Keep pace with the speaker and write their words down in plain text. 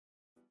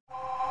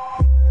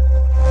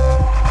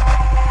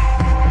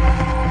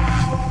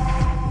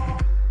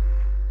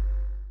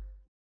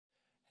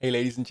Hey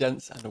ladies and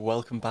gents, and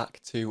welcome back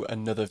to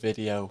another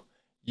video.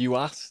 You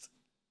asked,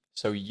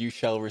 so you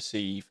shall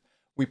receive.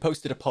 We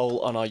posted a poll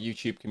on our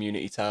YouTube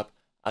community tab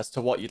as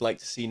to what you'd like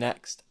to see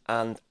next,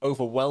 and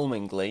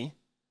overwhelmingly,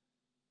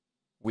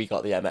 we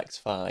got the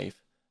MX-5.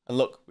 And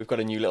look, we've got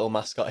a new little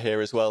mascot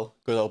here as well,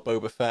 good old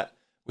Boba Fett.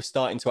 We're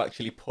starting to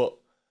actually put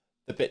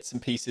the bits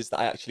and pieces that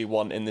I actually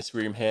want in this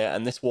room here,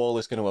 and this wall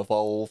is going to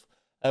evolve.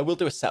 We'll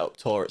do a setup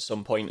tour at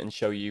some point and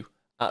show you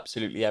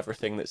absolutely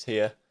everything that's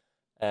here.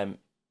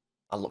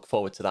 I look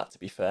forward to that, to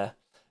be fair.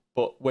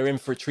 But we're in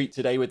for a treat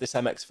today with this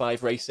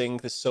MX-5 racing.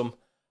 There's some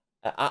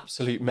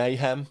absolute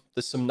mayhem.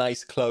 There's some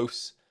nice,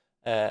 close,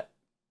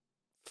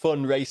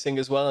 fun racing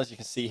as well. As you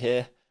can see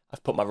here,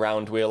 I've put my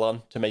round wheel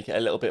on to make it a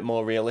little bit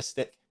more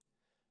realistic.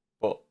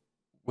 But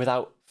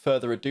without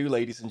further ado,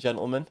 ladies and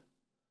gentlemen,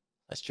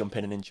 let's jump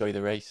in and enjoy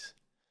the race.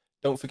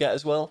 Don't forget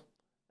as well,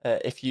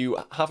 if you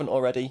haven't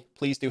already,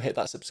 please do hit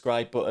that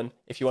subscribe button.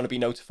 If you want to be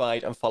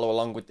notified and follow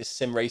along with this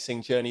sim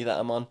racing journey that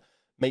I'm on,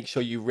 make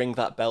sure you ring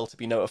that bell to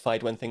be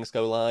notified when things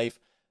go live.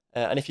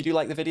 And if you do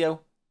like the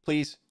video,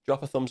 please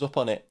drop a thumbs up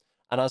on it.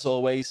 And as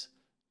always,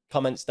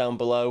 comments down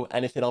below,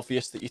 anything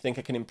obvious that you think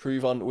I can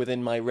improve on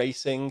within my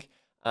racing,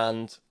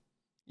 and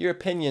your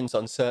opinions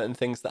on certain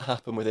things that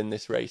happen within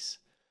this race.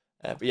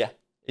 But yeah,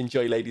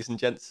 enjoy, ladies and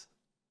gents.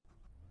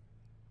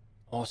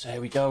 Oh, so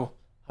here we go.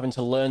 Having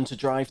to learn to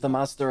drive the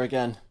Mazda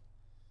again.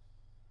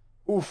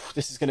 Oof,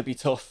 this is going to be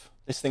tough.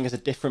 This thing is a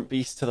different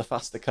beast to the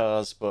faster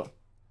cars, but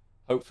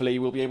hopefully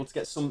we'll be able to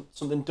get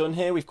something done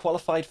here. We've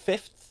qualified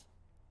 5th.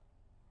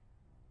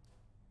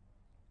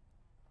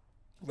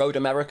 Road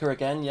America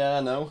again, yeah,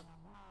 I know.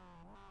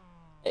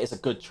 It is a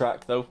good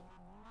track, though.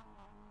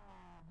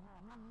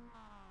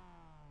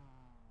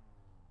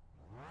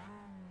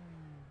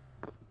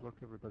 Good luck,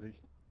 everybody.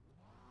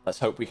 Let's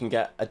hope we can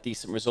get a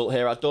decent result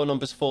here. Our door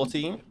number's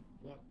 14.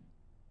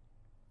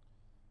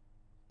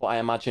 But I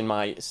imagine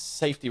my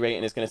safety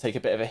rating is going to take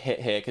a bit of a hit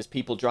here because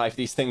people drive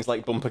these things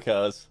like bumper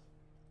cars.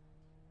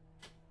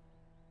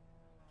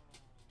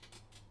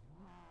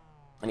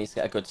 I need to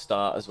get a good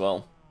start as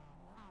well.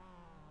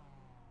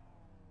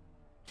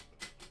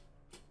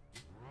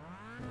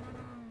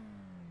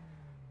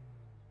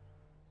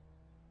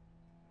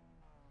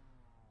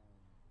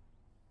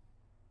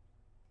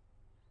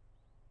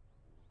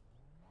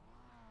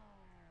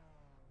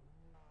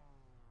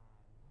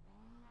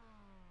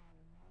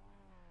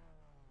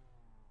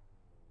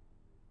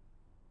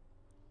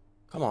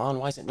 Come on,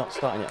 why is it not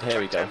starting yet?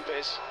 Here we go. Temp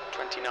is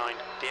 29.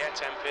 The air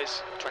temp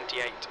is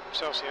 28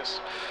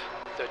 Celsius.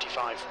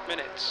 35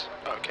 minutes.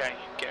 Okay,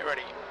 get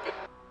ready.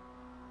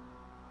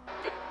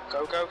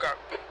 Go, go, go.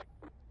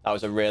 That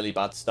was a really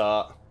bad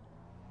start.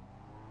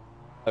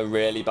 A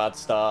really bad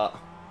start.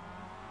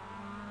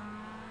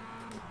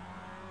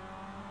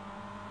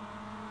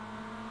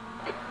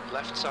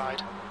 Left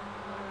side.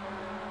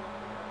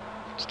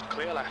 Just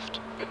clear left.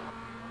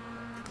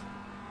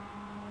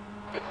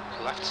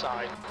 Left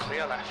side,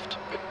 clear left.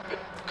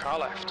 Car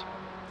left.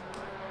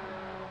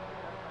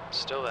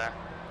 Still there.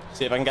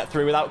 See if I can get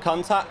through without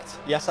contact.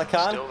 Yes, I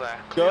can. Still there.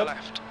 Clear Good.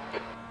 left.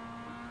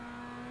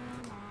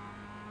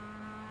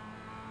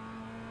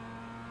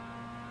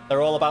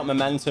 They're all about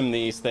momentum,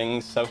 these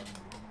things, so...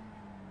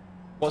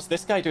 What's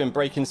this guy doing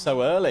braking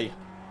so early?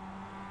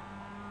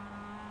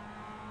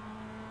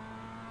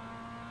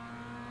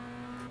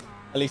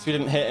 At least we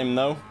didn't hit him,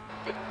 though.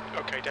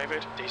 Okay,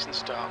 David, decent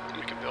start.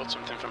 We can build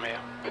something from here.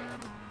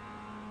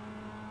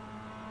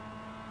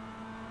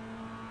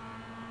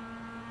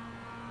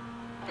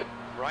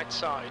 Right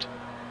side.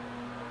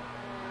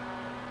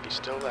 He's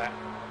still there.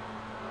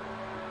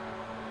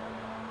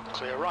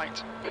 Clear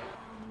right.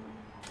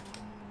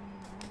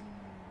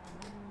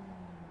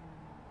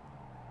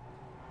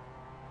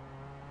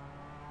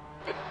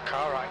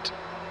 Car right.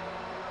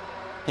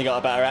 He got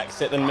a better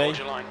exit than me. Hold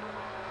your line.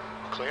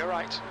 Clear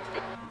right.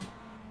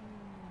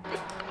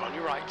 On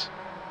your right.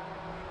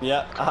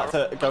 Yeah, I had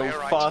to go Clear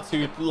right. far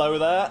too low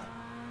there.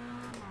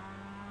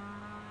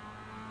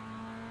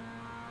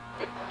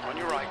 On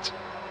your right.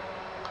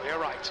 Clear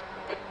right.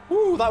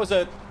 Ooh, that was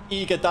a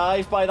eager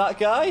dive by that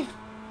guy.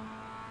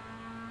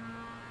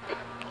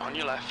 On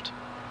your left.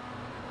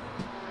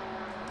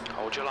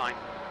 Hold your line.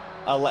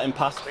 I'll let him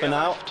pass Clear for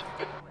now, left.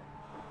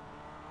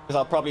 because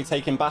I'll probably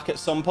take him back at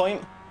some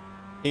point.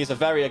 He's a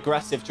very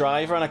aggressive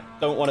driver, and I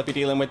don't want to be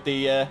dealing with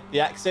the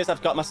X's.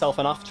 I've got myself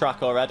an off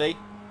track already.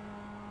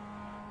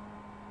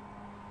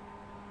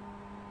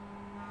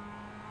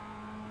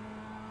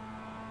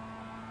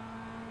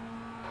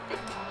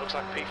 Looks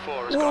like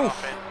P4 has gone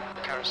off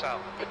in carousel.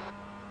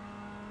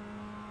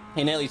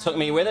 He nearly took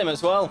me with him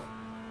as well.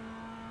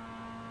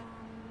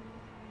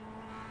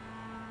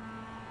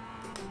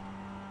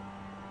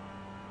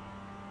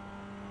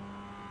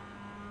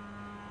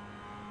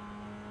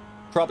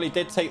 Probably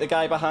did take the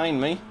guy behind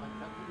me.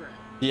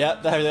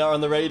 Yep, there they are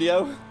on the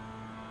radio.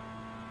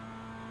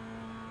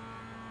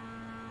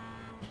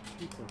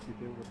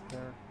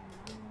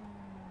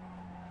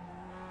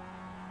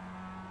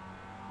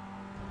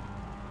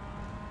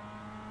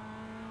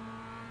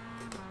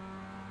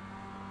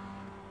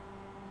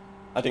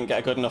 I didn't get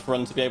a good enough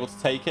run to be able to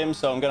take him,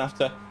 so I'm going to have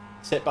to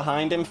sit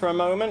behind him for a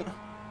moment.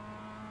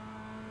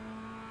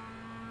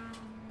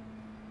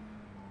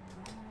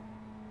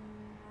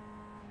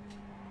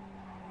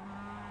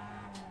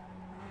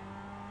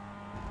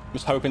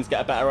 Just hoping to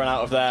get a better run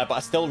out of there, but I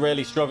still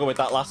really struggle with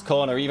that last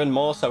corner, even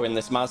more so in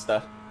this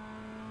Mazda.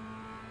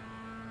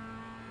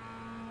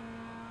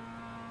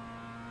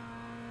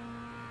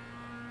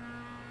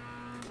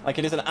 Like,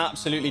 it is an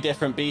absolutely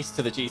different beast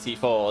to the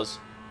GT4s,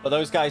 but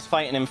those guys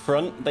fighting in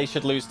front, they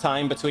should lose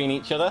time between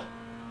each other.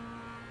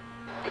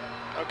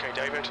 Okay,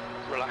 David,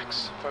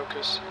 relax,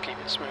 focus, keep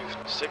it smooth.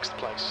 6th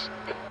place.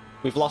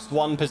 We've lost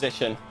 1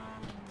 position.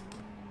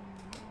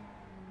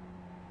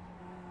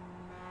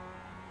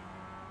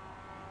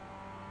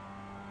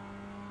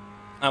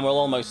 And we'll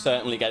almost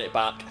certainly get it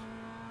back.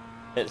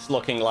 It's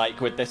looking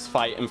like, with this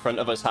fight in front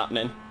of us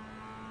happening.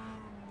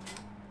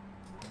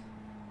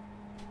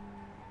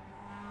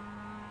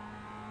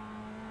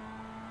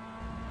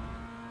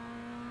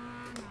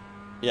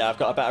 Yeah, I've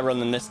got a better run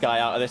than this guy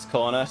out of this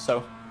corner,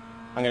 so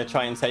I'm going to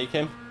try and take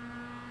him.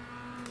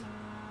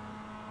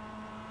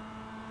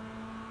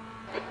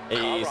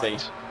 Easy.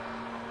 Right.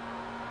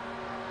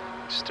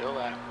 Still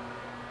there.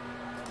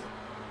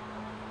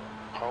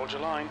 Hold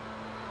your line.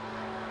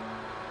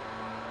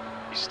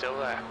 He's still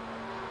there.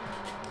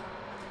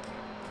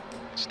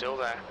 Still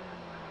there.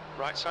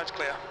 Right side's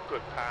clear.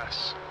 Good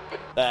pass.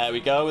 There we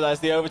go.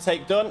 There's the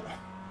overtake done.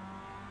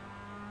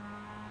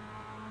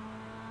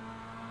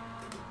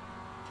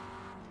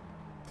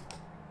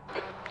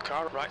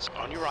 Car right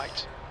on your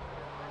right.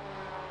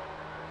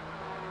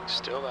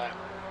 Still there.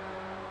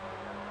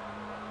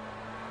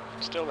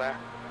 Still there.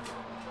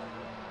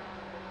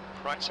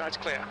 Right side's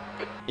clear.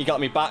 He got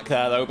me back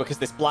there, though, because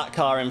this black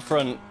car in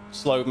front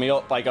slowed me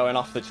up by going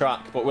off the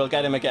track, but we'll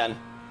get him again.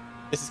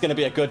 This is going to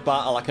be a good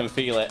battle, I can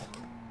feel it.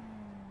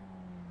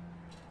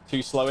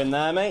 Too slow in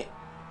there, mate.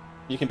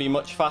 You can be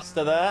much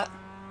faster there.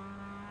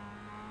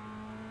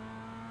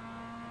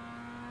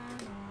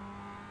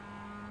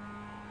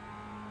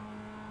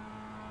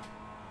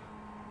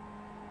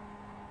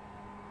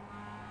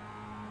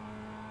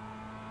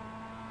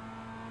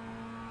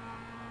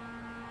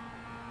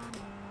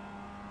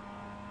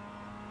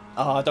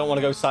 Oh, I don't want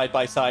to go side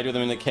by side with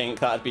him in the kink.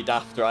 That'd be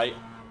daft, right?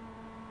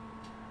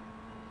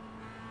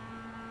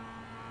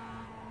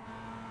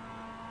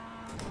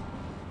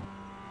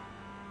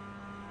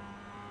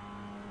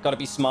 Got to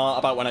be smart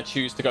about when I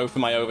choose to go for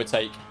my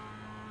overtake.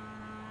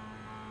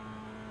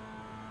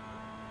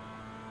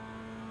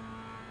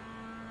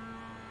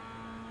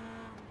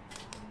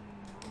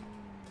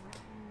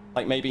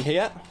 Like maybe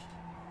here.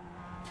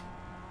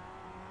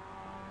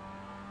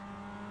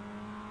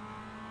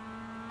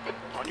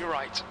 On your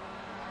right.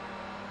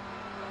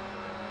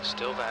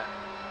 Still there.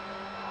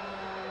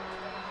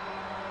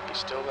 He's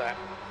still there.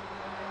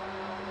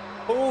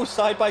 Oh,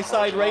 side by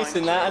side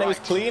racing there, and it was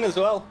clean as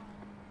well.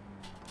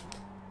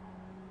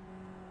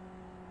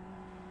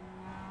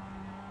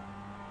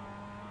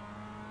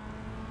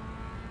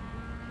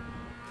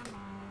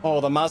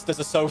 Oh, the Mazdas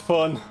are so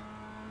fun.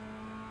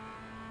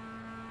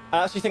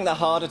 I actually think they're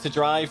harder to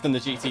drive than the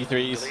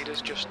GT3s. The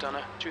leader's just done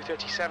a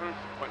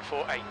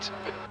 237.48.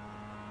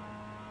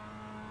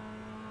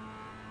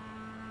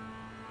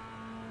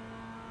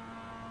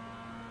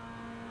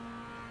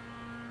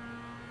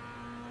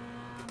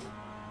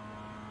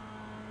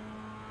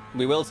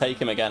 We will take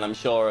him again, I'm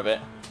sure of it.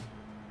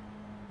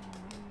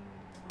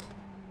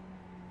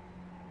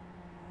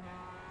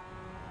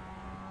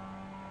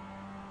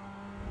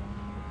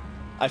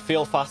 I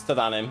feel faster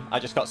than him. I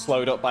just got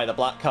slowed up by the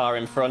black car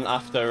in front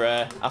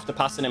after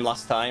passing him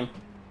last time.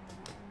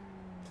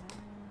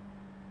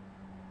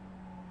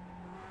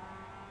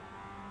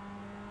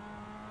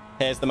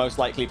 Here's the most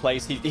likely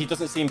place. He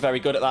doesn't seem very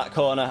good at that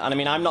corner. And I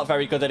mean, I'm not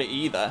very good at it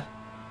either.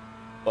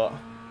 But...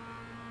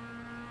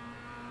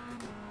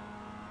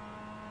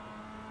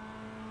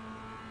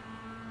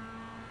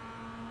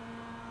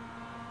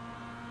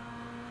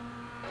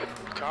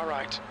 car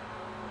right.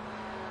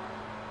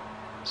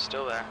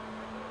 Still there.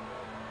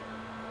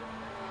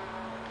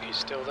 He's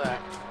still there.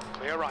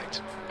 Clear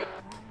right.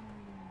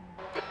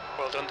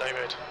 Well done,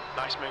 David.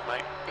 Nice move,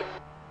 mate.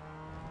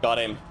 Got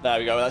him. There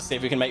we go. Let's see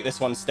if we can make this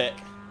one stick.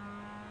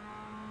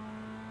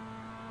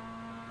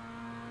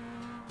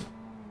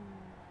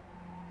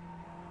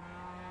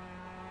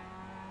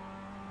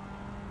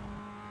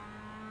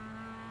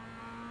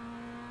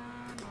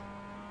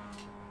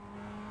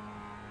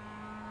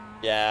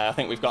 Yeah, I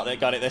think we've got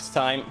it this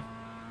time.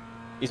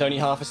 He's only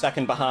half a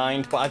second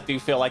behind, but I do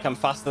feel like I'm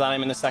faster than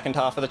him in the second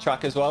half of the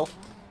track as well.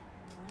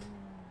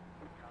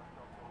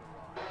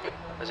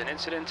 There's an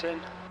incident in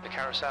the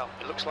carousel.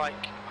 It looks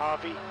like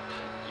Harvey.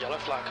 Yellow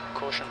flag.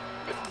 Caution.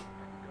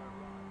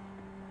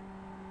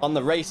 On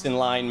the racing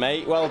line,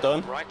 mate. Well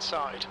done. Right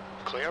side.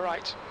 Clear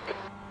right.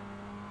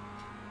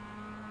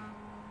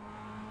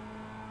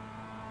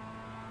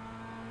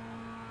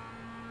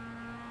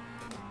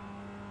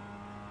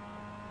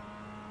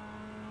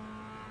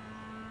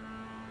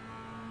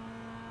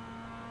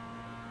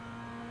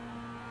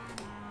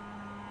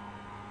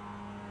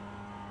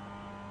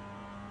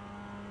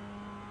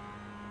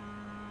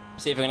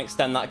 See if we can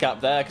extend that gap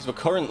there, because we're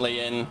currently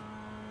in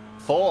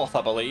 4th,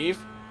 I believe.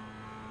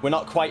 We're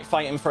not quite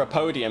fighting for a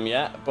podium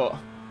yet, but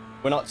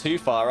we're not too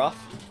far off.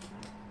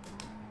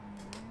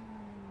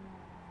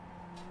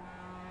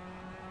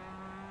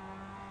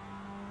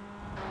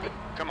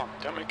 Come on,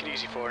 don't make it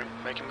easy for him.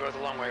 Make him go the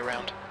long way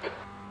around.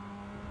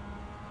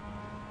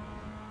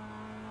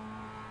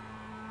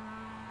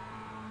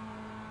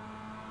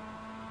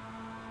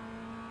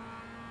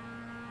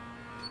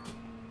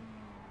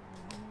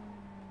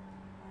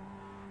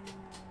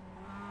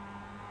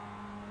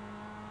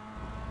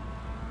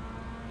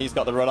 He's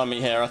got the run on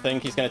me here, I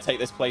think. He's going to take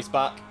this place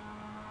back.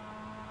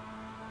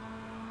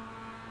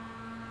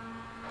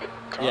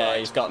 Car Yeah, right.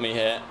 he's got me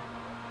here.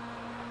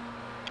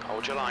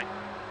 Hold your line.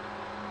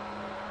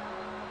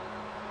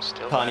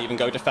 Still Can't there. even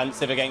go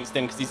defensive against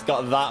him because he's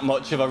got that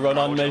much of a run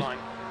on Hold your me. line.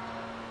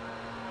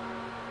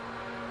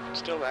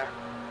 Still there.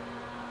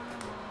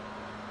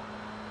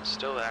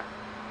 Still there.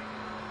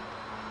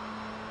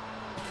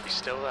 He's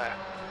still there.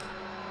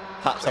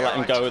 Had to Clear let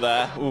him right. go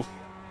there. Oof.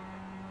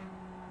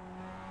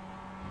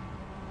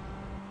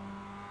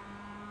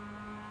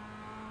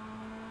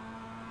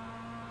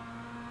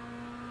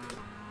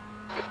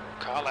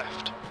 Car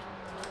left.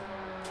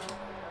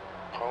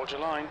 Hold your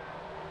line.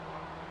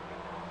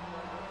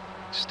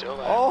 Still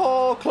there.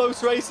 Oh,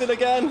 close racing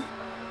again.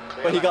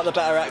 Clear But he got the left.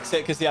 better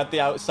exit because he had the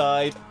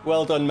outside.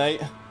 Well done,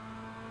 mate.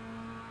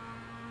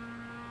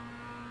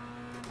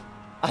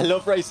 I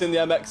love racing the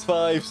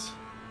MX-5s.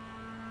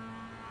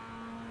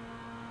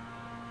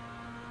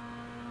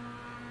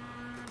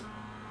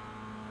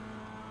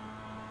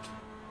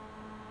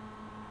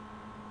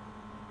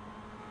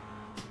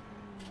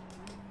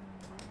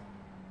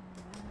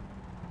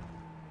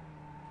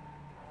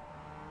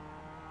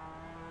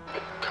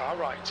 Car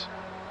right.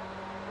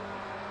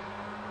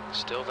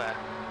 Still there.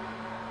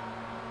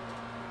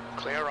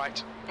 Clear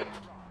right.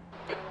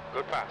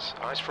 Good pass.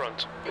 Eyes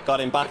front.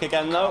 Got him back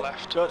again, though. Car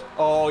left. Good.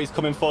 Oh, he's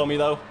coming for me,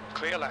 though.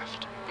 Clear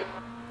left.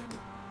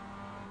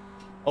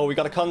 Oh, we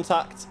got a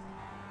contact.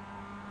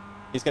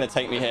 He's going to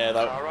take me here,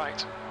 though. Car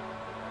right.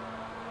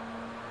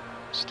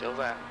 Still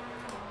there.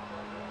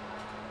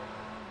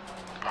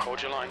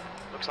 Hold your line.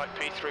 Looks like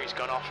P3's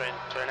gone off in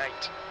turn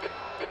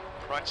 8.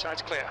 Right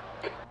side's clear.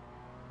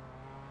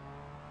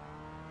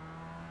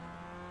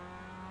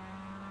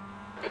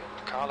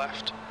 Car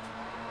left.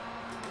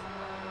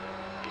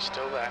 He's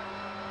still there.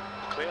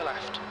 Clear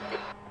left.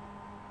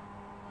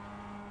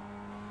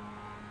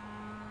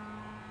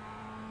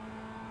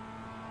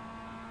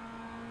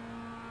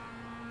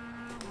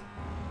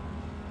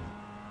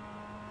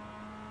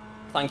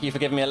 Thank you for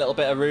giving me a little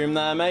bit of room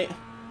there, mate.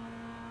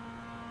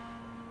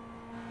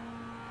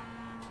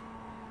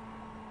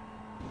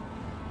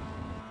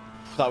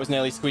 That was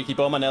nearly squeaky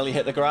bum. I nearly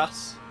hit the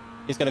grass.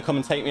 He's going to come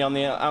and take me on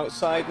the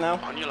outside now.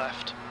 On your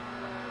left.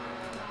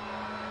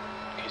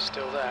 He's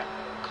still there.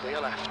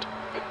 Clear left.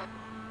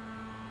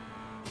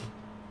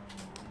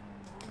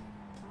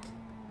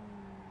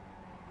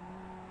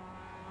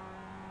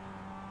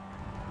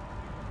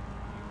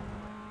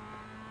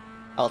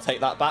 I'll take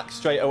that back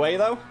straight away,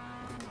 though.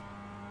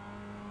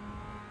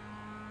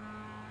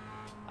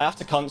 I have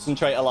to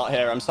concentrate a lot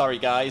here. I'm sorry,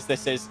 guys.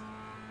 This is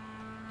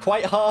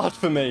quite hard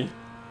for me.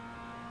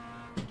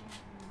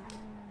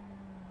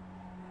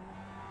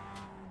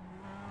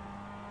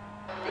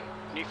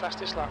 New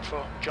fastest lap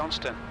for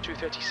Johnston,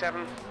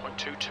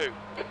 2:37.22.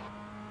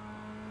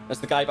 As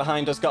the guy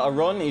behind us got a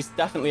run, he's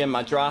definitely in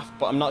my draft,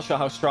 but I'm not sure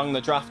how strong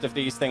the draft of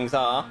these things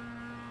are.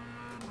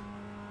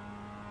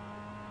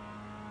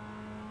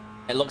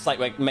 It looks like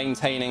we're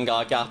maintaining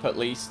our gap at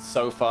least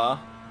so far.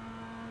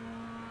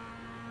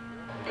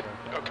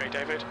 Okay,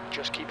 David,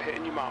 just keep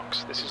hitting your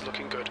marks. This is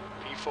looking good.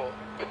 P4.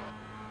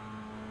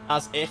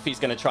 As if he's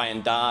going to try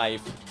and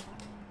dive.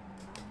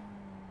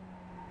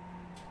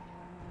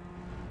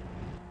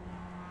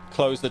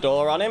 Close the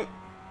door on him.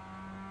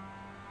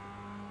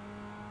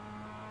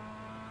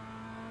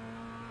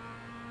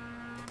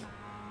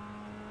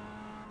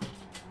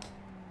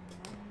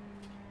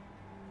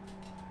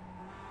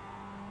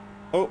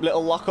 Oh,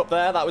 little lock up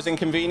there. That was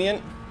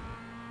inconvenient.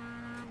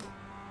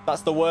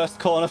 That's the worst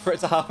corner for it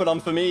to happen on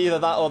for me, either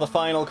that or the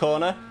final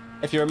corner.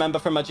 If you remember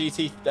from my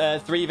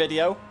GT3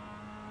 video,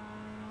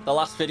 the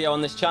last video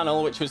on this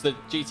channel, which was the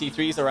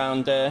GT3s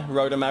around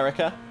Road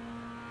America,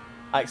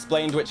 I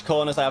explained which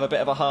corners I have a bit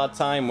of a hard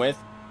time with.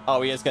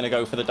 Oh, he is going to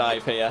go for the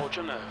dive here. Hold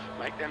your nerve.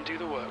 Make them do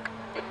the work.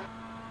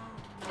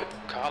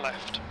 Car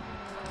left.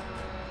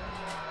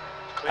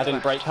 Clear I didn't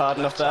left. brake hard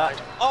enough Left there.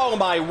 side. Oh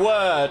my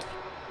word!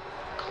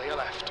 Clear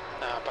left.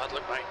 Nah, bad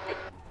luck, mate.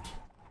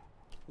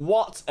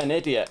 What an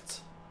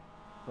idiot.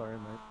 Sorry,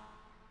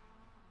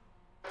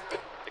 mate.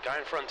 The guy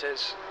in front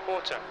is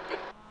Auto.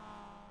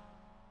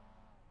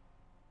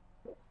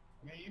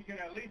 Yeah, you can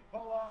at least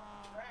pull off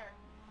the track.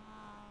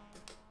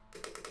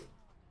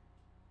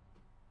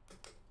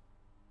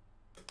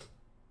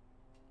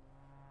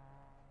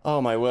 Oh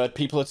my word,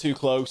 people are too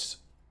close.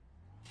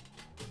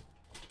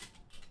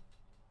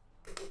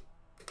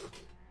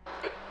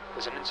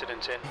 There's an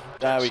incident in.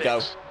 There we go.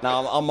 Six. Now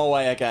I'm on my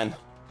way again.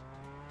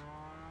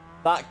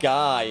 That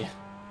guy.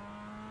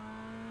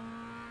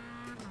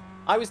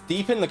 I was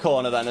deep in the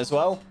corner then as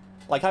well.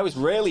 Like, I was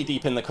really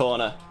deep in the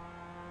corner.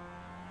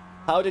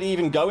 How did he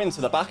even go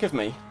into the back of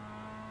me?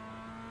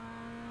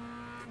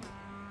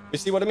 You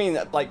see what I mean?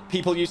 Like,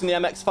 people using the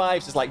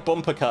MX-5s as, like,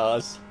 bumper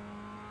cars.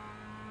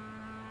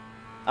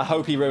 I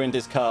hope he ruined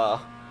his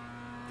car.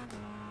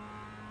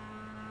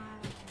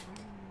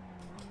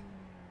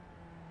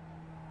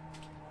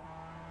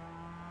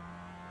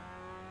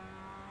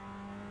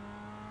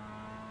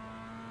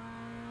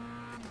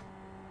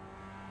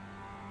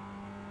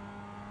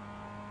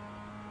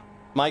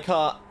 My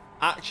car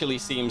actually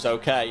seems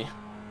okay.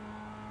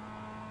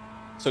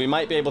 So we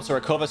might be able to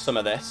recover some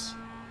of this.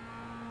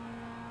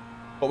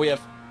 But we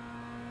have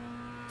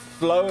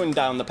flown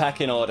down the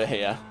pecking order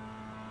here.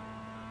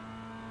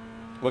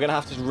 We're going to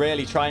have to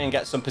really try and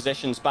get some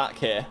positions back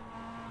here.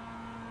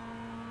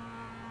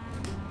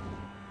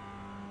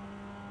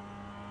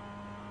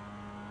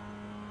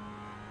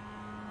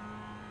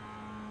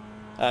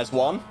 There's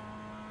one.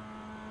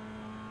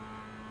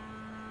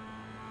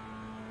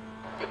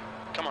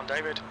 Come on,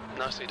 David.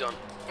 Nicely done.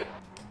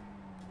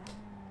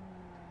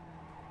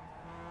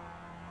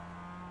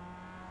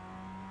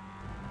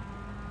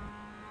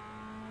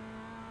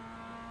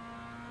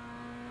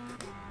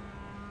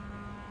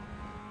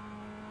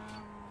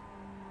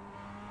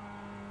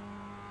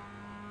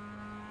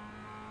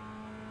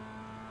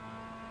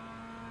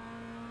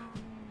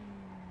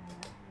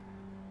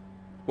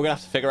 We're going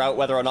to have to figure out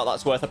whether or not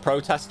that's worth a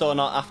protest or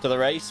not after the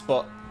race,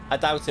 but I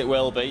doubt it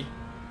will be.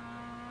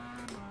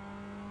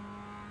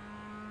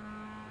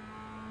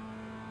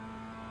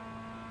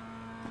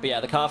 But yeah,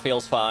 the car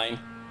feels fine.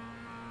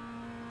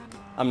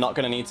 I'm not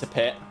going to need to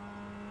pit.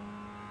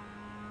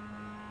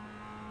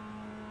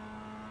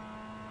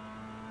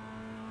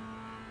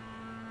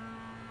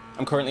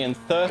 I'm currently in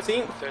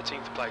 13th.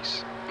 13th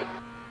place.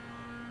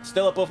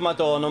 Still above my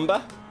door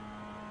number.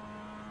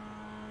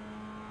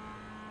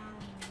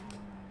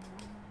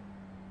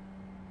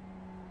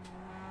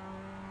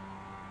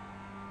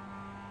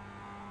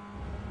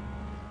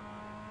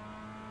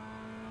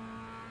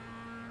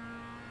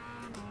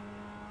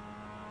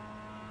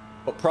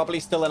 But probably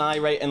still an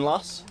iRacing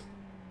loss.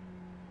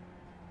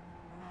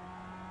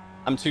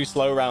 I'm too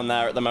slow around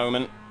there at the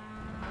moment.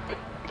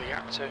 The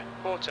gap to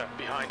Porter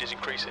behind is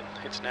increasing.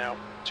 It's now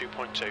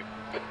 2.2.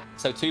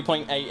 So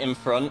 2.8 in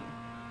front.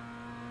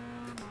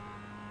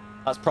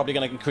 That's probably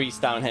going to increase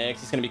down here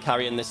because he's going to be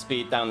carrying this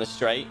speed down the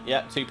straight.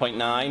 Yep,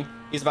 2.9.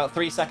 He's about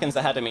 3 seconds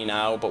ahead of me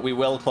now, but we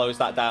will close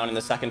that down in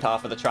the second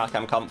half of the track,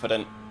 I'm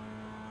confident.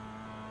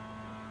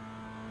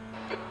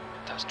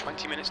 That's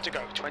 20 minutes to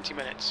go. 20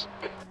 minutes.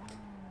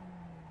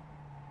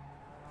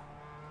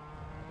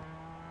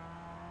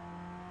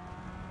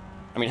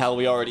 I mean, hell,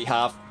 we already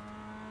have.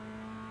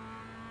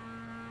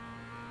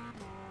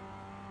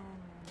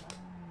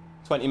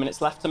 20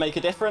 minutes left to make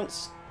a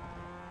difference.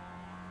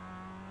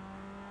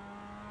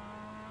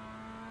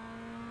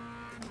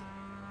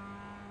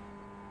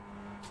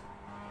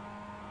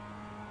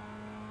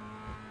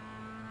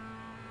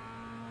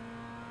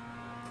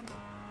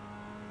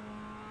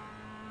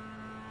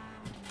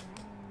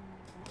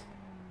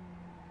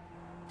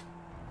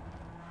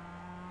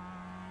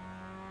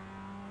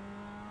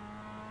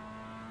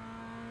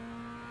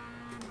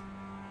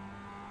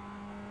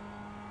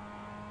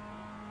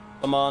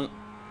 Come on.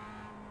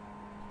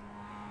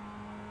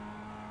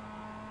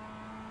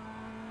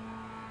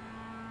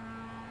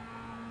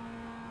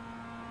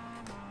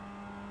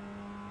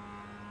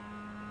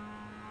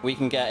 We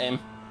can get him.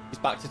 He's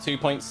back to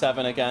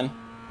 2.7 again.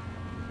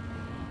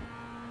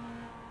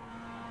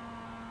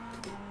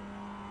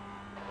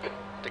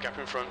 The gap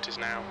in front is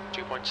now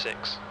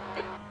 2.6.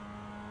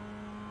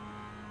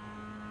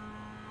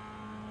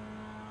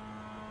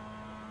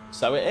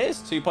 So it is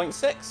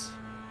 2.6.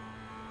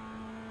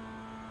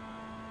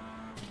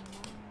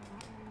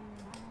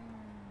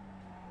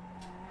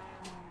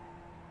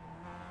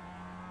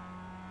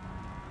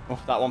 Oh,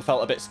 that one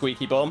felt a bit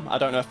squeaky bum. I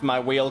don't know if my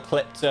wheel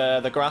clipped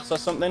the grass or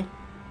something.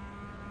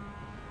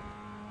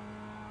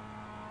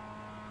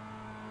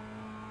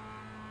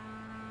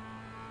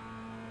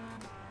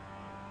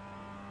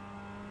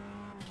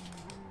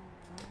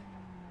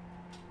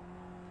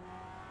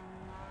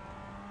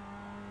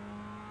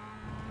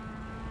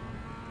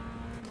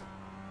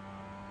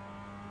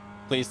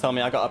 Please tell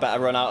me I got a better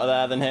run out of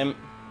there than him.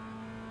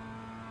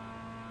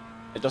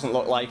 It doesn't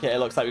look like it. It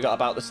looks like we got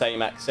about the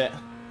same exit.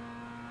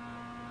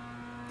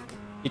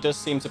 He does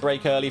seem to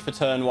brake early for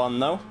turn 1,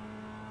 though.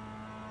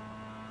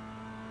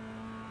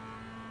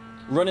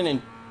 Running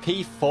in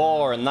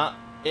P4, and that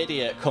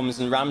idiot comes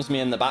and rams me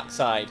in the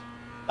backside.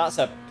 That's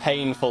a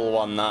painful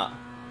one, that.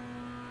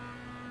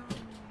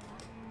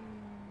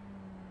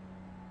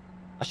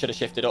 I should have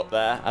shifted up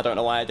there. I don't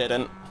know why I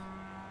didn't.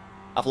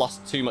 I've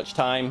lost too much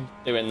time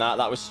doing that.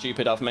 That was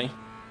stupid of me.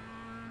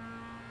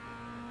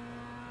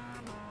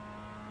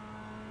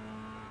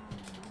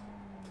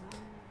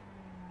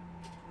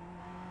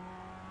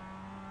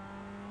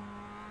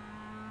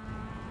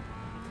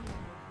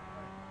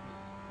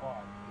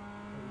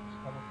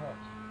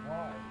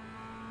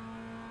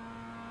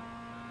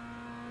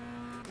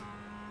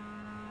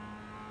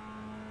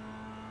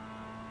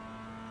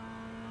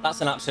 That's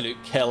an absolute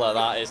killer,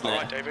 that, isn't All it?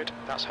 right, David,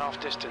 that's half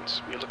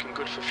distance. You're looking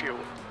good for fuel.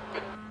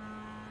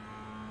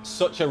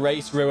 Such a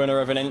race ruiner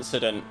of an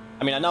incident.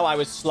 I mean, I know I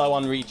was slow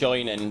on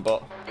rejoining,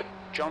 but...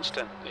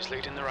 Johnston is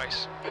leading the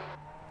race.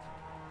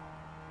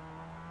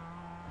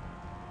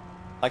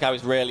 Like, I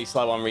was really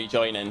slow on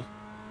rejoining,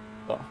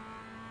 but...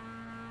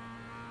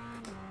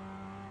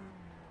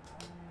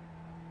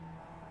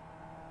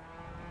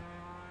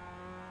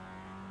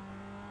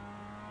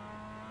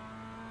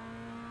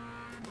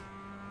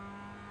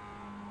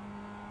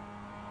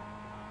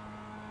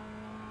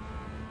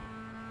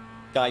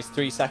 Guys,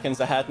 3 seconds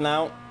ahead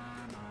now.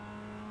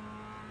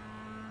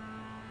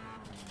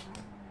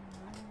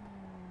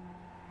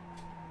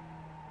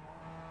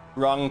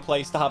 Wrong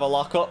place to have a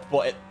lockup,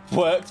 but it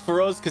worked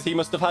for us because he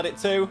must have had it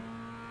too.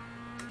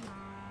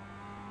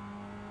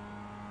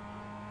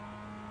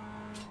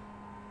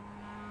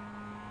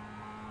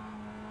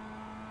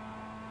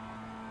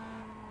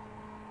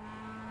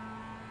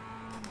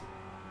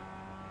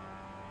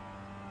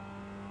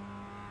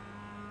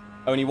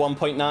 Only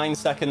 1.9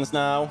 seconds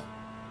now.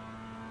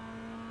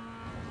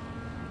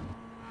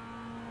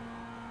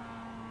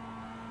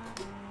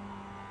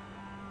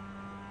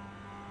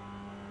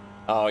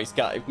 Oh, he's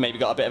maybe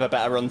got a bit of a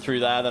better run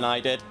through there than I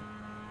did.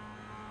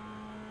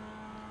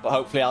 But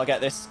hopefully I'll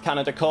get this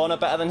Canada corner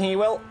better than he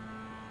will.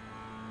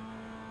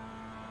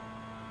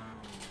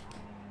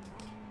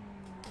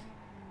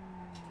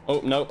 Oh,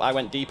 nope, I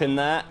went deep in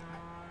there.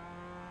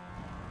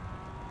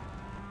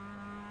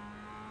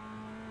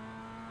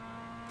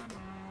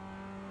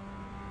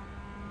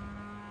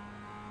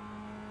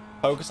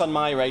 Focus on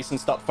my race and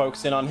stop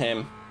focusing on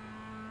him.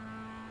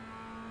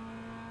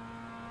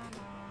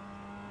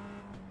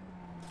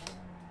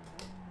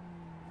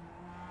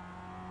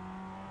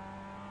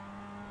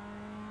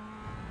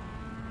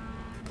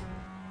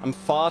 I'm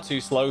far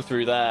too slow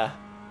through there,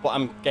 but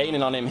I'm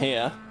gaining on him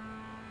here,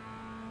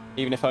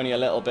 even if only a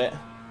little bit.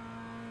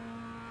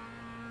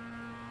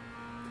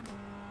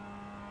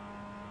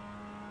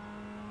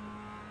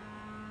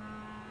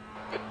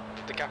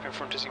 The gap in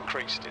front has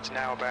increased. It's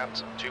now about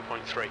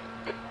 2.3.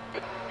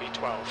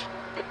 B12.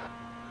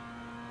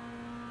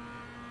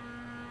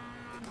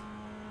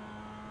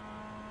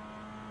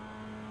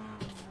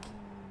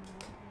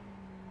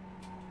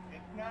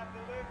 It's not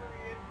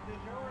delivery, it's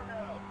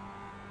DiGiorno.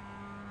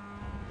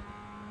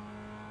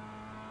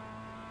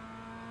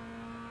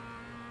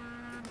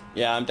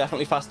 Yeah, I'm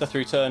definitely faster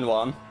through turn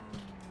 1.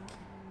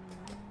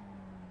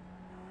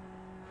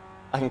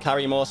 I can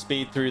carry more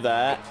speed through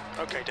there.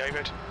 Okay,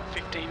 David,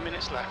 15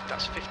 minutes left.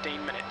 That's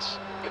 15 minutes.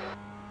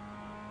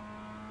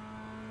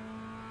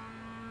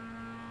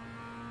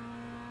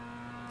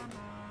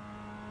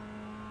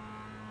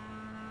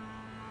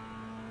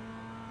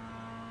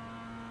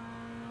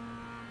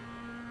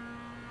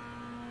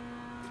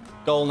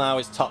 Goal now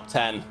is top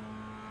 10.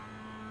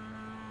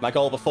 My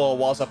goal before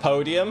was a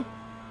podium,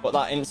 but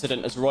that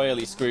incident has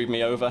royally screwed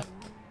me over.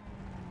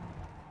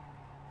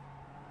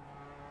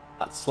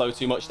 That's slow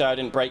too much there. I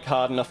didn't brake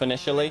hard enough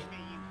initially.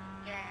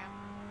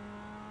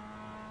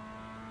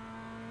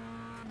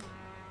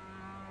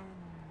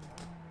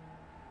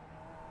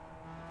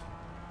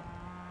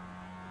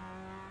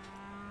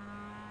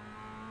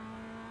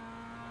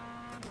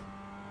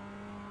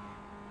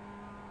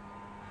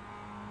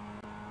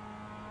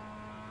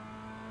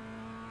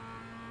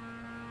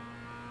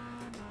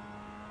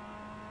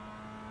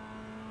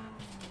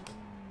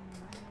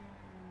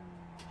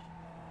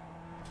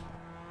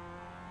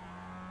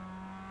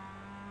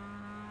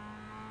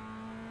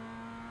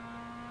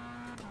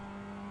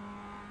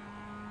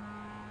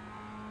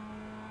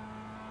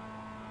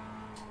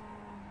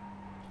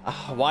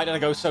 Why did I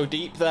go so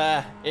deep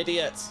there?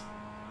 Idiot.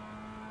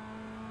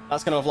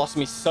 That's going to have lost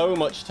me so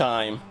much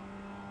time.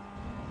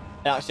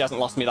 It actually hasn't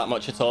lost me that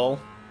much at all.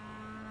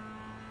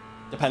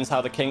 Depends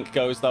how the kink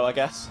goes though, I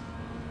guess.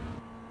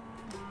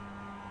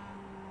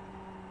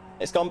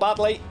 It's gone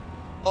badly.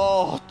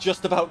 Oh,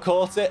 just about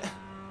caught it.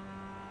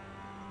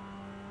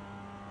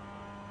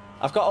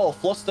 I've got all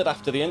flustered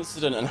after the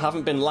incident and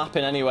haven't been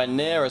lapping anywhere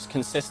near as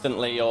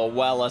consistently or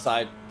well as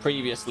I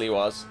previously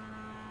was.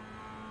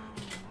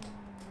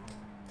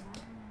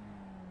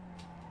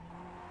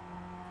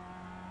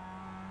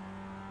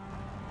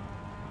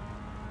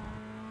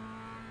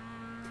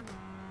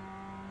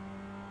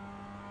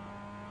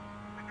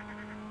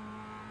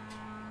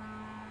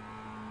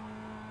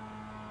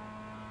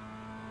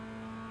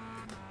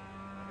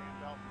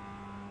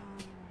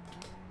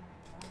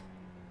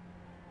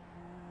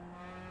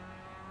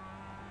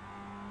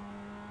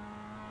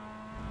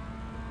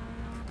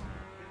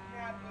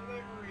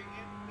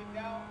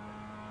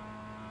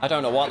 I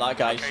don't know what that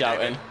guy's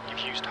shouting. David,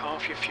 you've used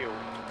half your fuel.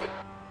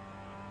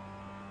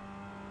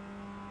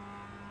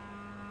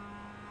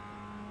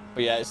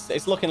 But yeah,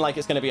 it's looking like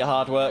it's going to be a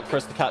hard work for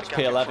us to catch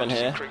P11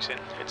 here. Increasing.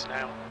 It's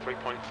now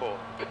 3.4.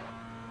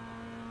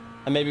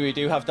 And maybe we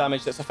do have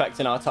damage that's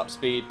affecting our top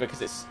speed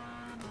because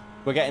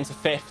we're getting to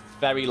 5th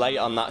very late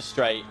on that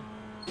straight.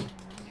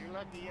 You're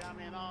lucky I'm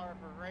in R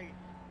for race,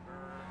 or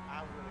I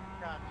would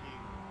have caught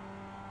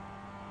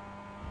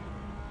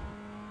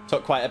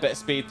Took quite a bit of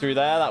speed through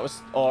there. That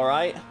was all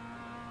right.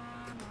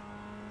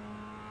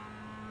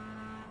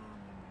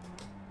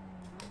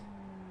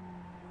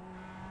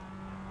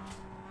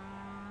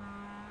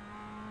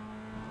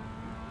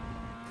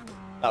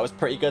 That was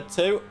pretty good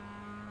too.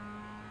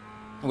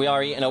 We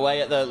are eating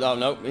away at the... Oh,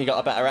 no. He got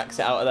a better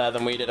exit out of there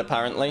than we did,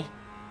 apparently.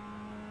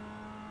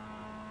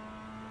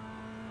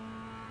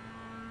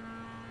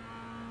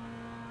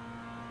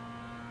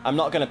 I'm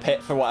not going to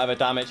pit for whatever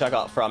damage I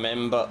got from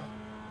him, but...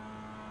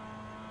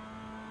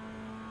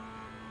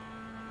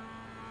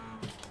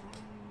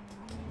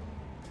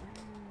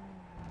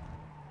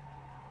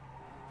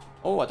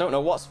 Oh, I don't know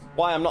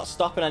why I'm not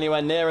stopping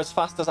anywhere near as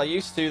fast as I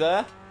used to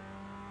there.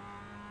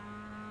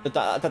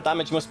 The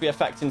damage must be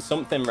affecting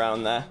something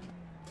round there.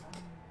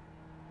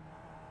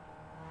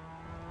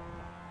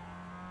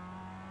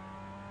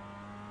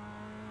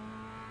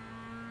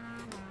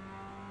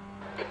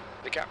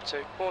 The gap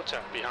to Porter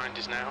behind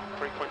is now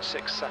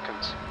 3.6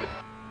 seconds.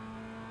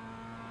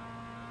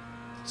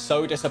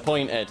 So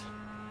disappointed.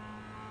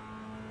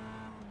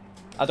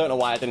 I don't know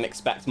why I didn't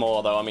expect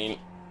more though. I mean,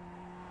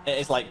 it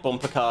is like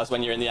bumper cars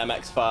when you're in the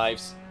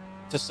MX-5s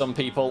to some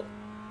people.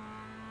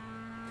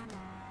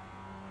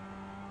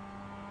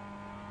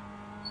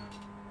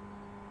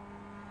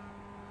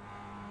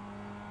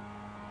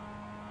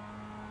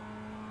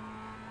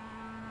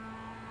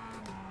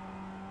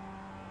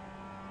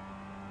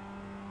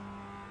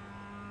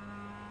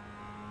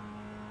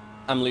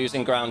 I'm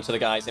losing ground to the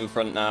guys in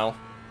front now.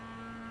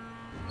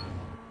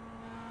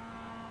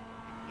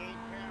 You ain't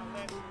turning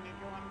left when you're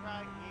going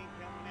right. You ain't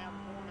coming out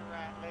the corner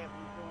right, left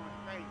when you're going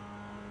straight.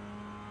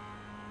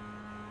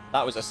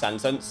 That was a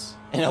sentence.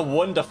 In a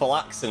wonderful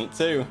accent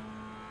too.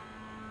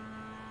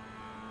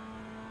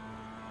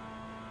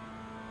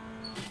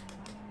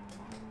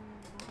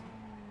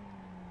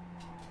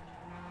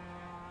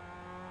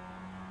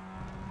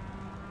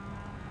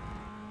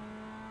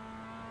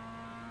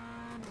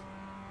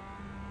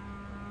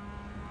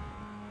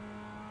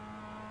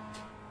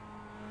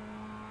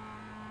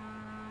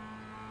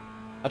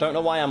 I don't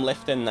know why I'm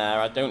lifting there.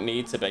 I don't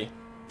need to be.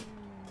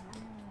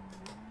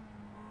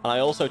 And I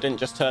also didn't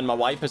just turn my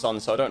wipers on,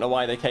 so I don't know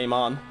why they came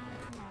on.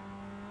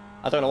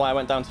 I don't know why I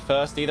went down to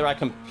first either. I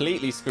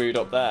completely screwed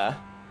up there.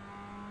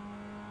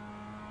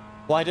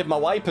 Why did my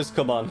wipers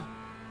come on?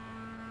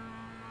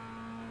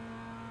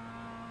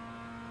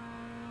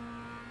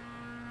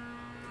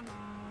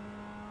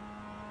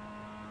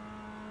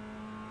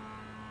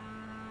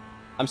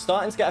 I'm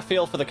starting to get a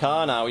feel for the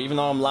car now, even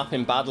though I'm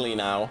lapping badly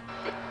now.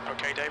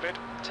 Okay, David,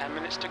 10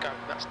 minutes to go.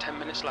 That's 10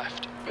 minutes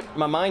left.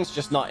 My mind's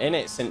just not in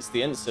it since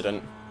the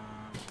incident.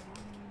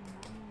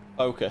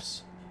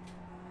 Focus.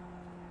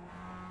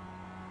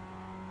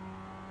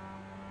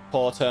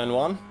 Poor turn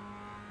one.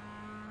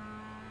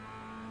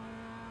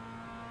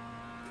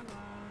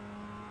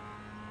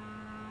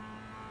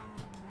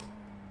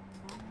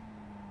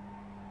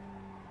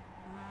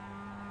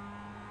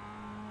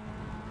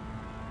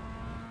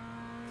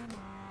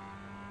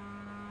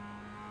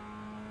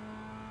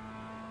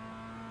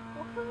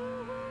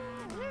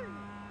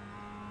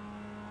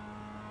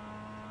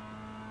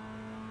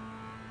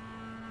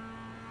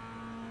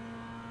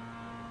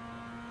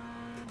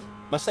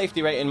 My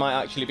safety rating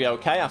might actually be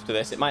okay after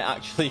this. It might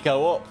actually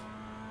go up.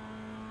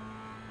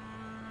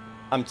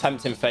 I'm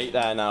tempting fate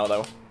there now,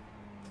 though.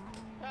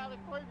 Charlie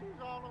Quincy's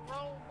on the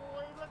roll,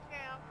 boy. Look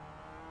out.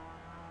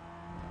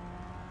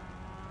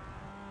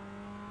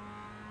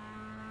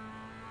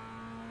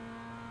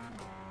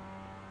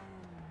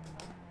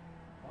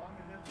 Long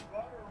as it's a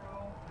butter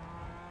roll.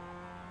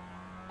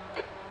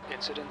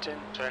 Incident in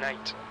turn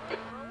 8.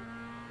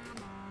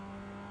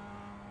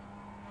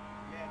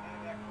 Yeah, none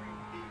of that cream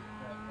cheese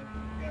stuff. That's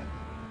disgusting.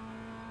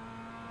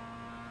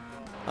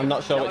 I'm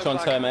not sure which Yellow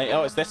one's flag. turn 8.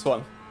 Oh, it's this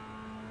one.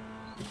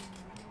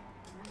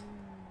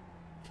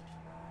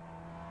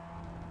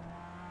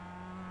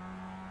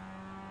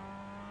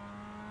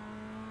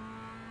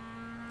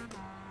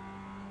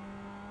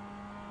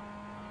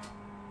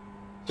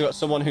 We've got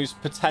someone who's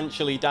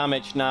potentially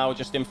damaged now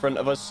just in front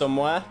of us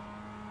somewhere.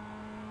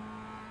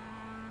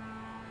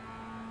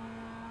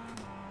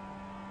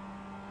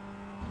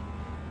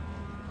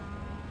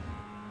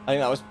 I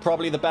think that was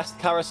probably the best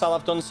carousel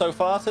I've done so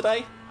far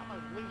today. I'm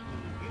as loose as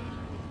a goose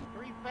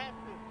with 3 fat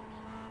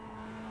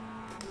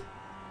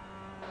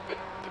sisters.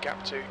 The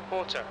gap to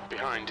Porter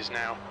behind is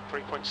now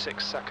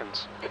 3.6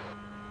 seconds.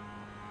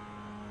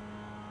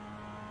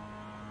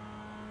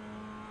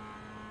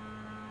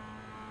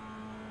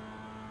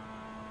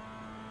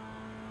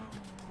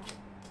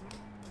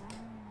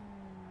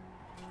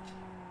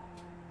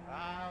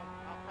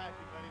 I'll pass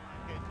you, buddy, when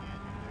I get the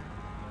engine there.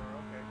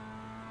 Okay.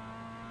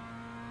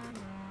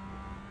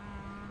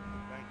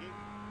 Thank you.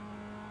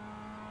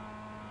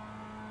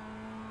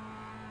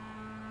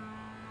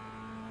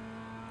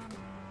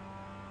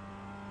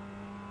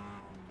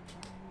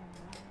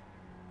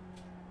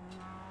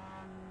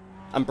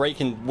 I'm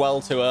braking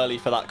well too early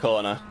for that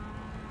corner.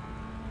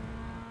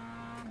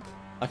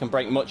 I can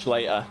brake much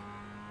later.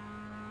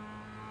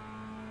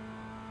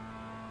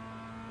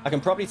 I can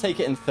probably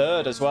take it in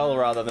third as well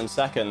rather than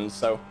second,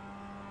 so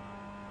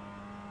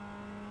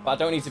But I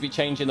don't need to be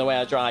changing the way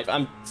I drive.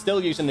 I'm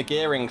still using the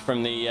gearing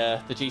from the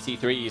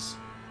GT3s.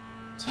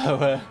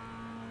 So,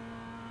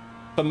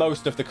 for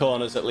most of the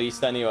corners at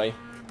least, anyway.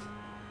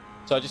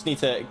 So I just need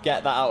to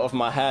get that out of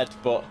my head.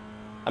 But,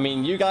 I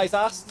mean, you guys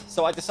asked,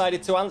 so I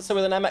decided to answer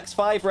with an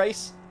MX-5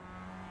 race.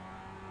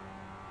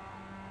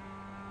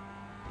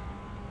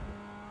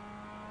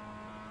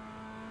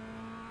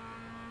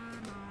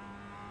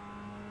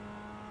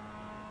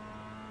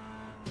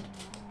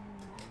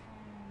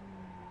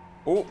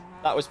 Oh,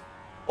 that was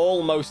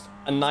almost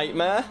a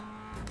nightmare.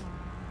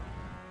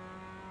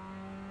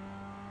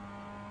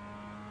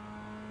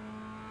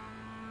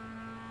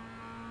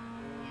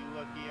 Oh, you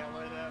lucky I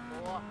let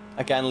that boy.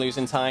 Again,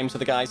 losing time to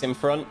the guys in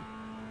front.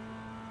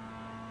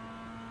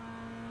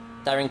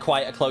 They're in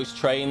quite a close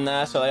train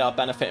there, so they are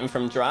benefiting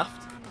from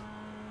draft.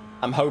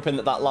 I'm hoping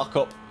that that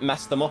lockup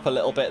messed them up a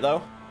little bit,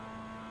 though.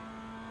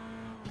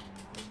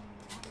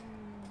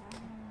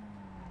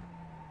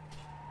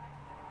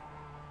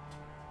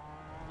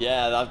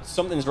 Yeah,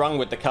 something's wrong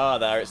with the car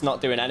there. It's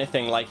not doing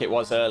anything like it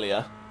was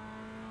earlier.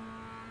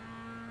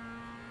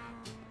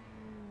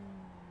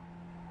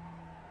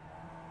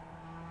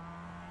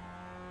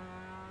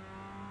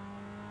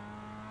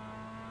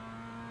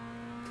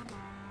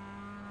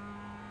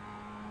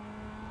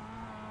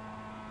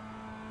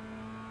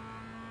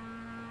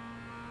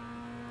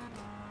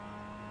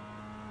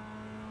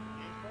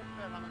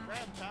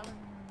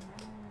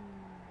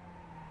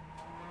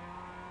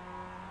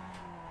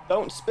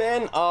 Don't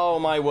spin. Oh,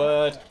 my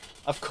word.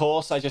 Of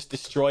course, I just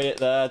destroy it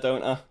there,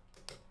 don't I?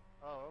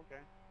 Oh,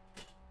 okay.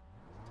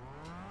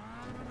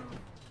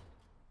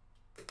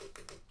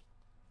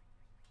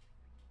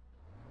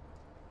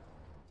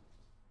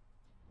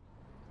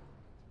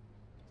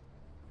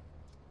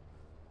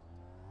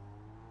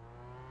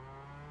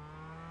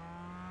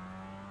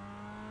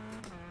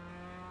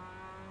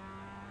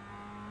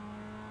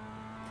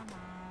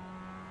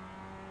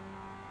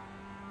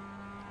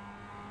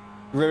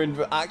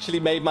 Ruined, actually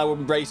made my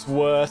race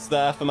worse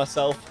there for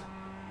myself.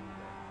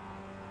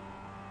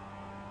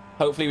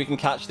 Hopefully we can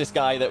catch this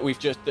guy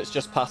that's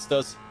just passed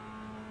us.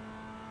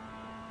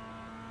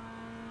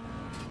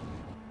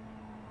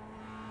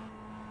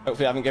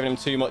 Hopefully I haven't given him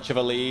too much of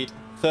a lead.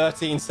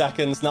 13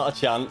 seconds, not a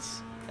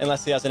chance.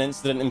 Unless he has an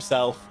incident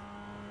himself.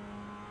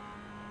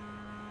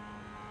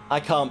 I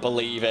can't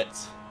believe it.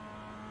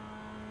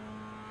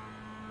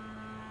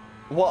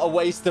 What a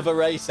waste of a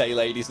race, eh,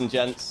 ladies and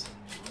gents?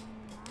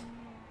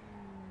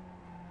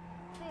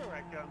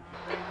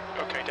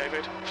 Okay,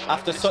 David.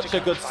 After such a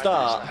good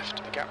start,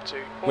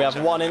 we have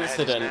one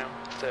incident,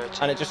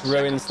 and it just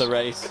ruins the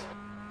race.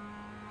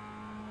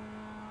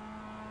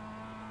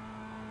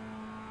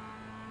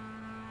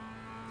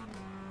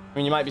 I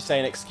mean, you might be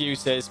saying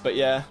excuses, but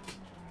yeah.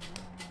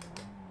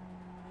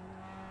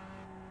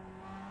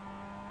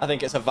 I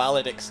think it's a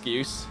valid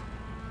excuse.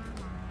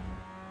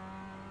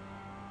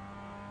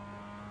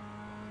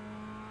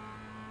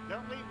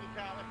 Don't leave me,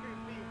 Tyler.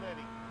 See you,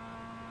 buddy.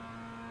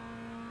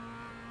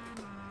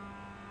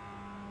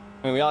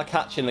 I mean, we are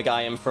catching the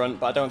guy in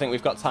front, but I don't think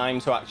we've got time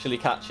to actually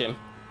catch him.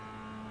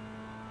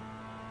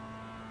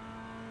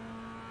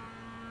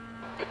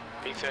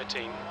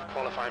 B13,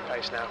 qualifying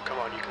pace now. Come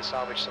on, you can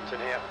salvage something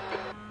here.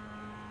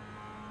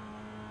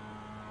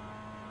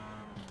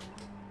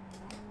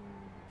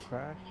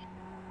 Crash.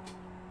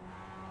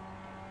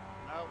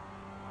 No,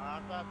 I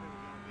thought there was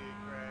going to be a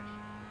crash.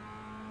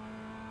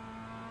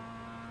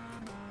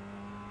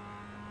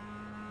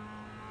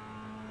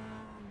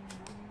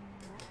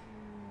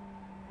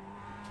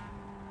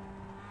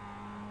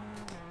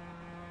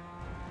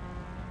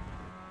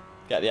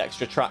 Get the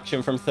extra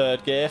traction from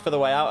third gear for the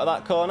way out of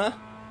that corner.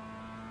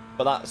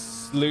 But that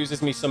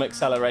loses me some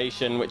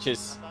acceleration, which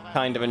is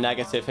kind of a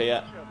negative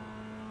here.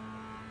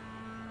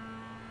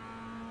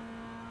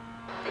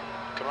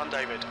 Come on,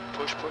 David.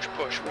 Push, push,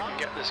 push. We can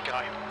get this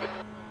guy.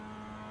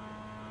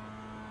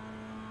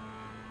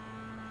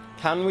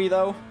 Can we,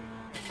 though?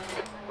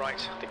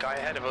 Right, the guy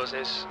ahead of us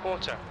is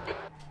Porter.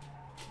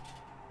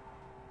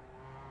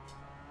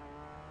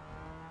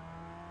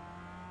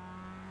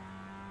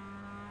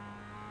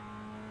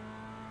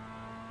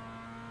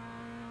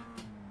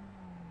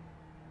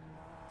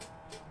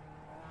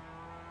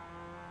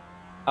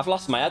 I've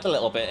lost my head a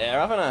little bit here,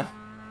 haven't I? That's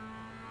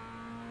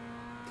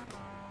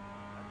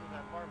what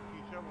that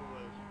barbecue shovel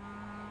was.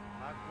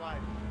 My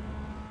life.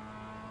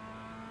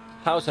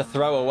 How to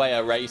throw away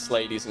a race,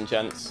 ladies and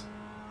gents. Is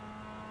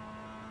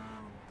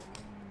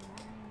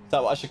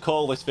that what I should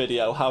call this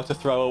video? How to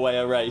throw away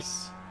a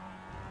race?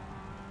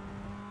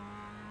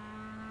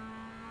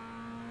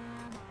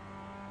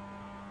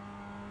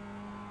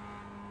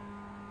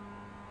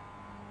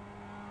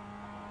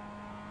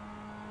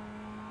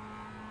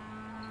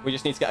 We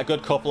just need to get a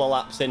good couple of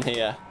laps in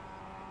here.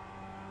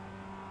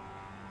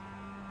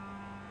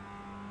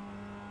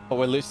 But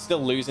we're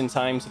still losing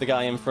time to the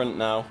guy in front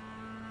now.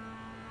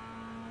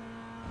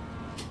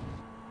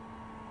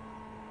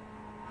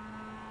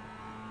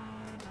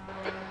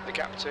 The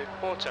gap to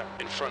Porter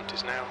in front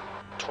is now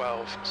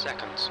 12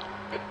 seconds.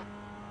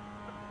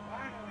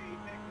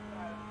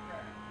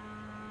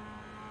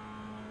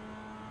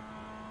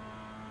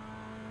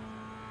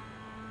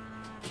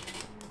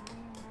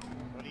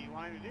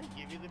 trying to do?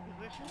 Give you the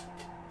position?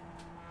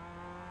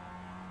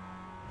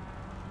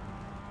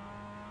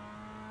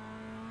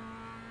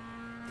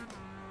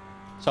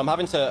 So I'm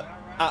having to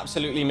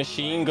absolutely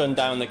machine gun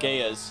down the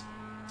gears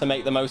to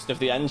make the most of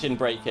the engine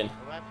braking.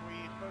 Well, that's where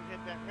you're supposed to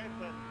hit that red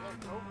button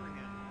and float over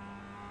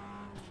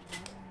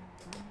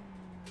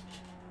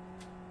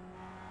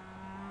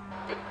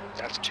again.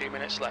 That's 2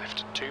 minutes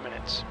left. 2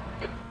 minutes.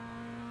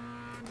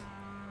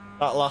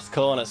 That last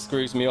corner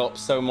screws me up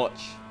so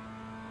much.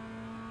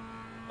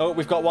 Oh,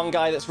 we've got one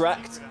guy that's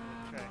wrecked. Secret on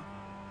this track.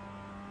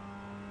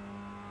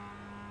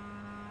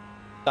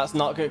 That's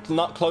not good,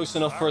 not close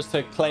enough for us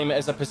to claim it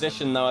as a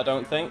position, though, I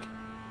don't think.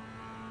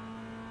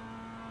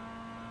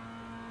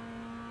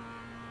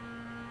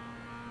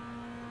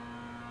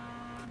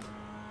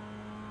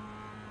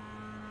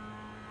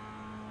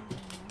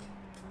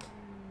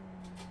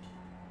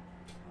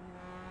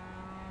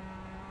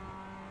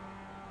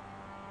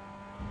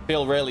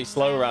 Feel really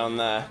slow around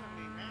there.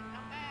 Come on, man,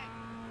 come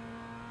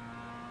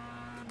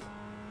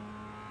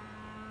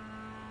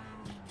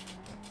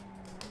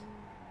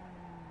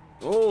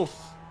back. Oof.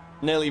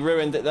 Nearly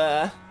ruined it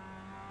there.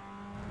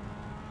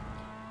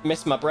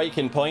 Missed my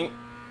braking point.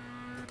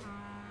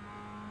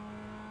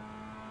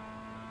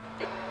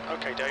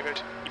 Okay,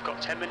 David, you've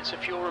got 10 minutes of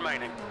fuel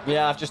remaining.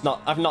 Yeah,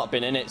 I've not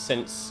been in it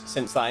since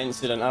that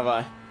incident, have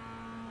I?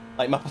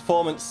 Like, my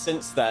performance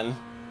since then,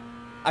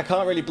 I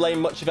can't really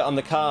blame much of it on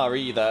the car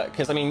either,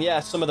 because I mean, yeah,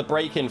 some of the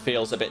braking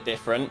feels a bit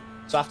different,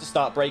 so I have to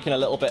start braking a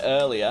little bit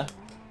earlier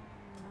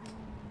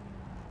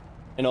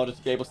in order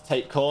to be able to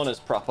take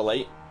corners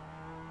properly.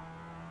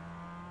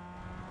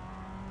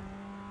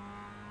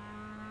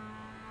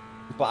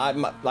 But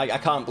I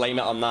can't blame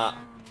it on that.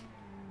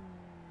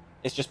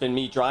 It's just been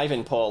me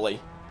driving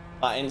poorly.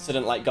 That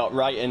incident like got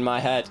right in my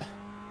head.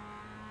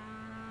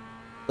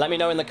 Let me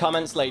know in the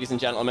comments, ladies and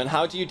gentlemen,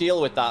 how do you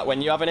deal with that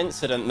when you have an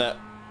incident that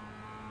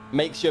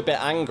makes you a bit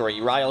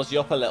angry, riles you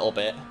up a little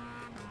bit,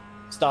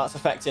 starts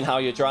affecting how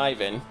you're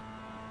driving?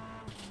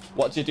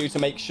 What do you do to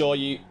make sure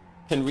you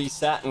can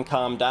reset and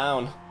calm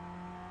down?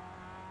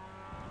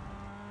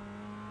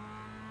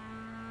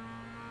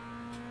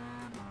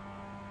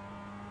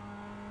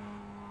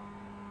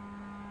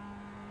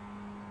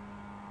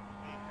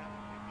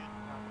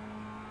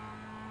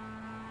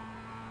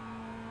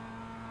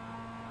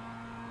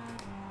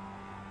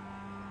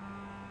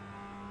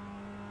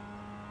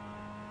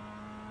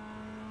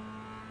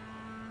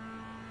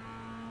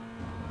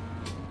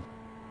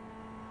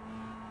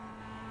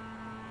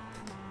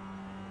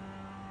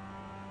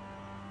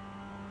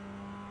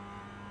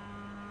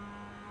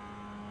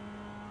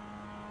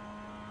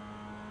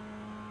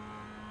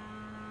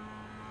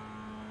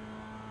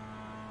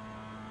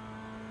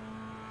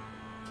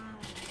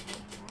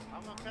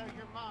 I'm gonna tell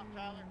your mom,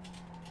 Tyler.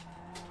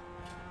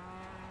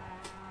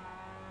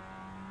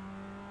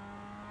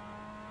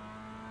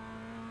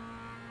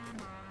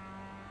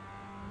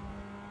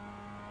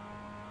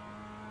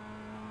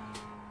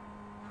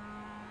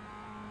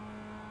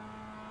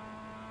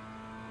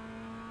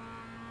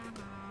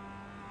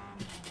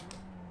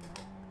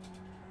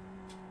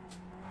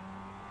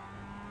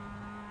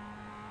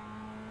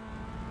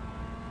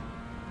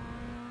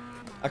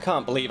 I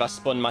can't believe I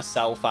spun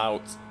myself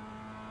out.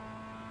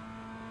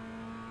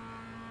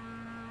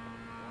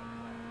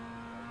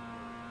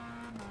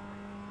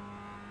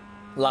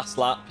 Last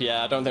lap,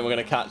 yeah, I don't think we're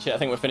going to catch it. I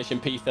think we're finishing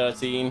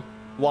P13.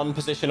 One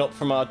position up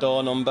from our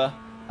door number.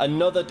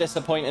 Another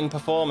disappointing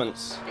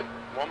performance.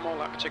 One more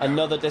lap to go.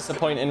 Another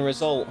disappointing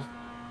result.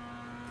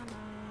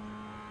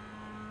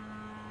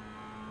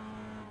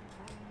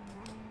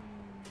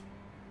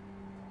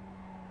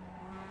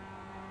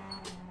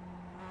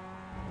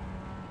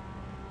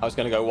 I was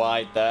going to go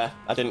wide there.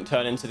 I didn't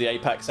turn into the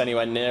apex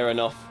anywhere near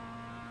enough.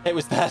 It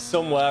was there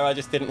somewhere, I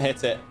just didn't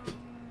hit it.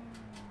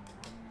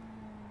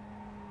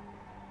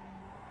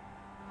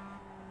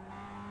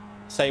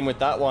 Same with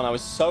that one, I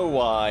was so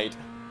wide.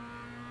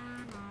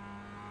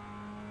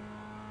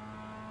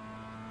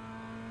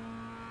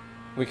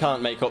 We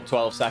can't make up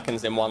 12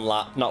 seconds in one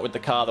lap, not with the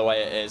car the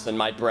way it is and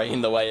my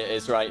brain the way it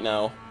is right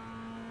now.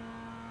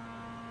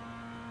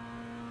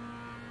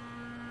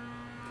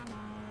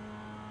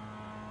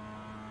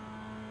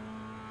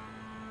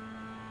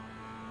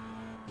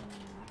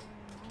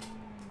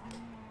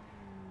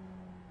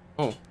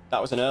 Oh,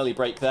 that was an early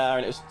break there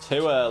and it was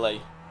too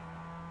early.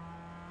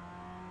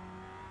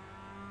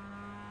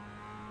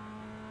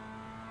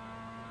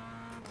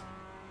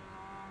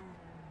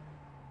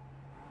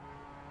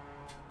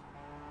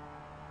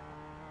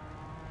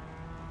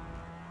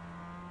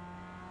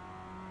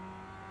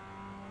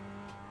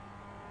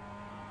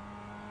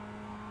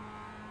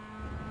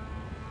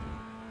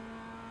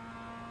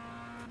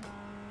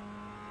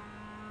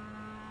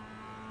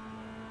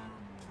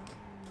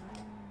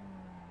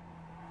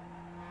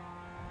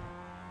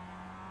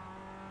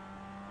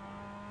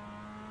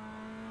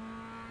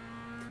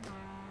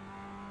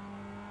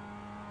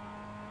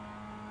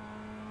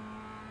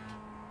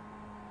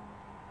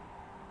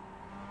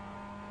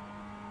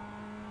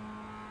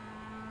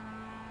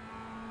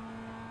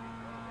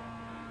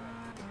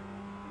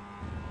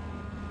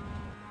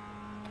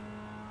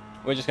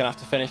 We're just going to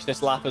have to finish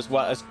this lap as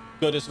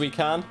good as we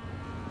can.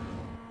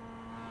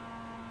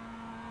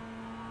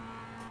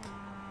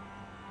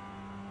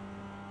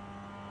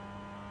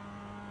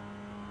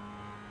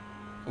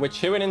 We're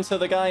chewing into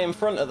the guy in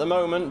front at the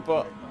moment,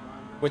 but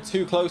we're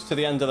too close to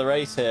the end of the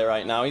race here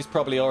right now. He's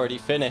probably already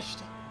finished.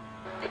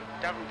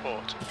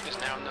 Davenport is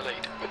now in the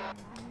lead.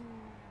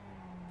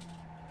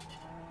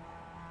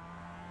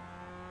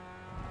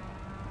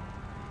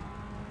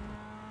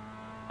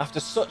 After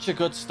such a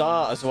good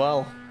start as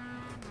well.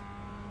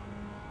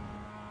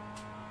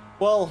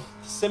 Well,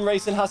 sim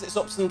racing has its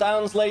ups and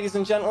downs, ladies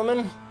and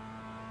gentlemen.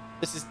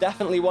 This is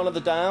definitely one of the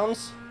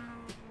downs.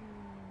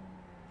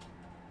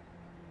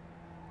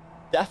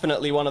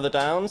 Definitely one of the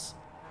downs.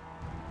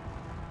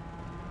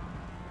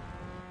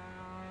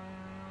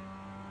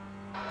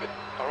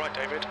 All right,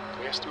 David.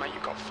 We estimate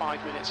you've got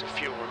 5 minutes of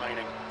fuel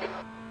remaining.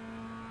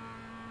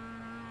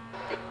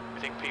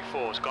 We think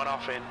P4's gone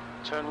off in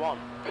turn 1.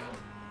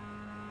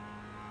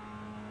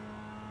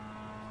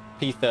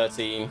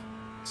 P13.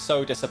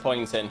 So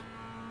disappointing.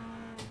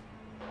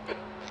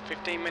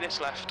 15 minutes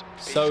left.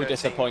 So P13,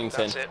 disappointing.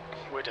 That's it.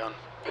 We're done.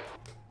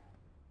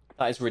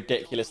 That is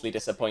ridiculously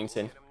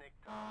disappointing.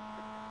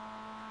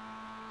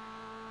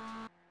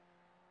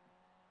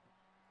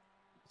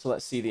 So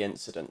let's see the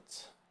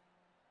incident.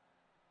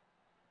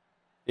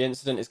 The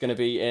incident is going to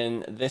be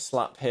in this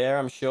lap here,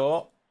 I'm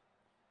sure.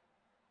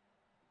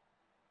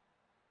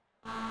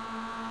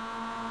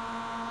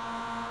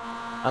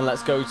 And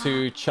let's go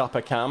to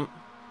chopper cam.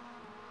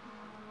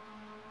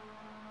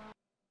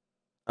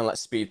 And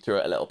let's speed through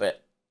it a little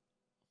bit.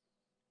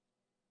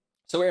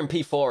 So we're in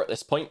P4 at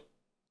this point.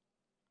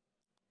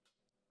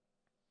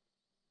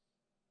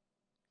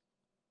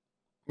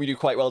 We do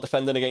quite well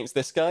defending against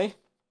this guy.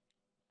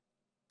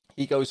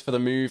 He goes for the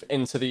move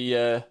into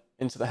the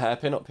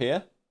hairpin up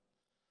here.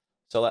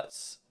 So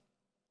let's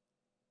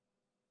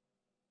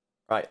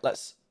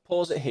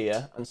pause it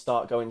here and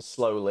start going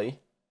slowly.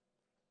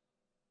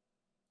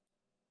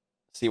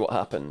 See what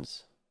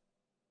happens.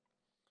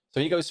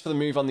 So he goes for the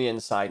move on the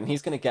inside, and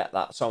he's going to get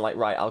that. So I'm like,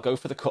 right, I'll go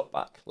for the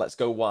cutback. Let's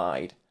go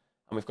wide.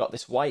 And we've got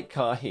this white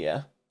car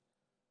here.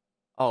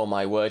 Oh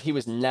my word, he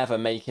was never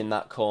making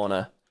that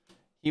corner.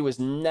 He was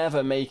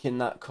never making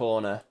that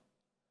corner.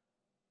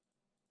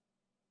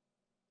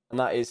 And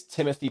that is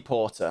Timothy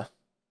Porter.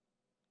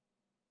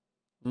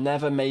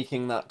 Never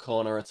making that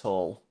corner at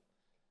all.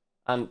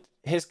 And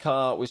his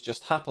car was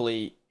just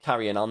happily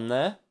carrying on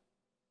there.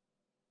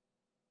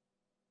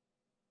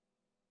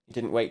 He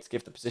didn't wait to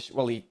give the position.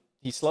 Well, he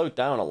slowed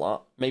down a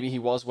lot. Maybe he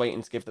was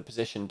waiting to give the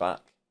position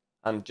back.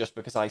 And just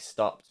because I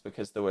stopped,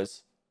 because there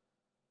was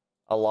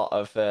a lot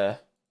of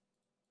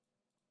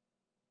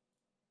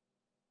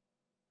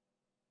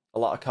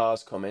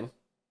cars coming.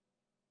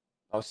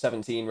 I was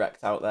 17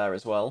 wrecked out there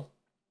as well.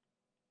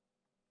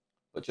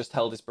 But just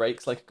held his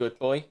brakes like a good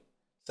boy.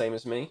 Same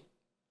as me.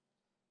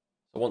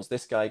 So once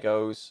this guy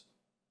goes,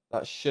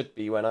 that should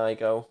be when I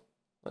go.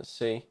 Let's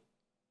see.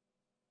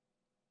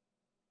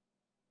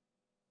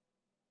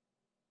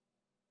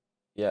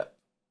 Yep.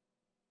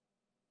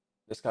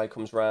 This guy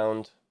comes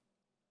round.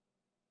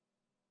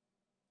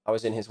 I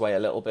was in his way a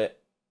little bit.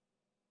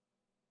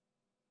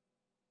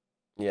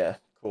 Yeah,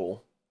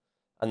 cool.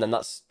 And then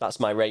that's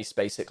my race,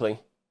 basically.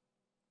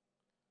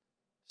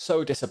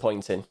 So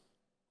disappointing.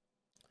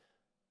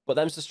 But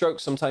them's the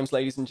strokes sometimes,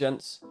 ladies and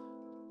gents.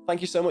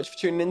 Thank you so much for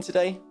tuning in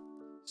today.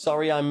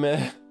 Sorry I'm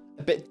a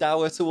bit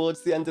dour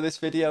towards the end of this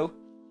video.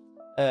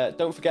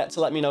 Don't forget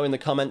to let me know in the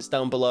comments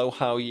down below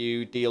how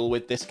you deal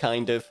with this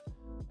kind of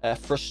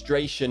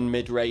frustration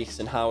mid-race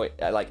and how it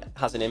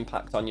has an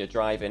impact on your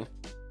driving.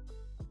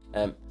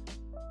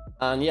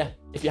 And yeah,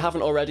 if you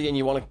haven't already and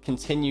you want to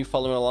continue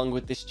following along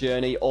with this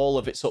journey, all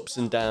of its ups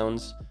and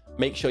downs,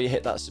 make sure you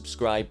hit that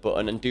subscribe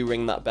button and do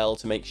ring that bell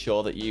to make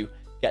sure that you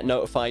get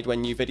notified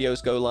when new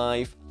videos go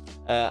live.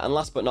 And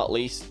last but not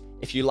least,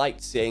 if you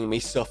liked seeing me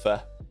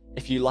suffer,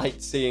 if you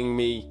liked seeing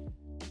me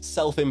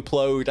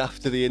self-implode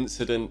after the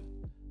incident,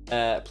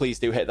 please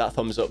do hit that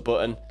thumbs up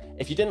button.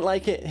 If you didn't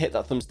like it, hit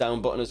that thumbs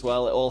down button as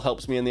well. It all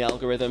helps me in the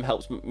algorithm,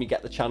 helps me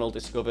get the channel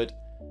discovered.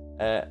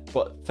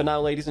 But for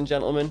now, ladies and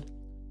gentlemen,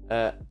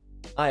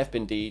 I have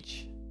been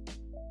Deej.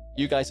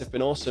 You guys have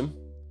been awesome,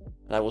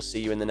 and I will see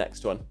you in the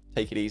next one.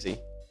 Take it easy.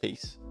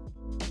 Peace.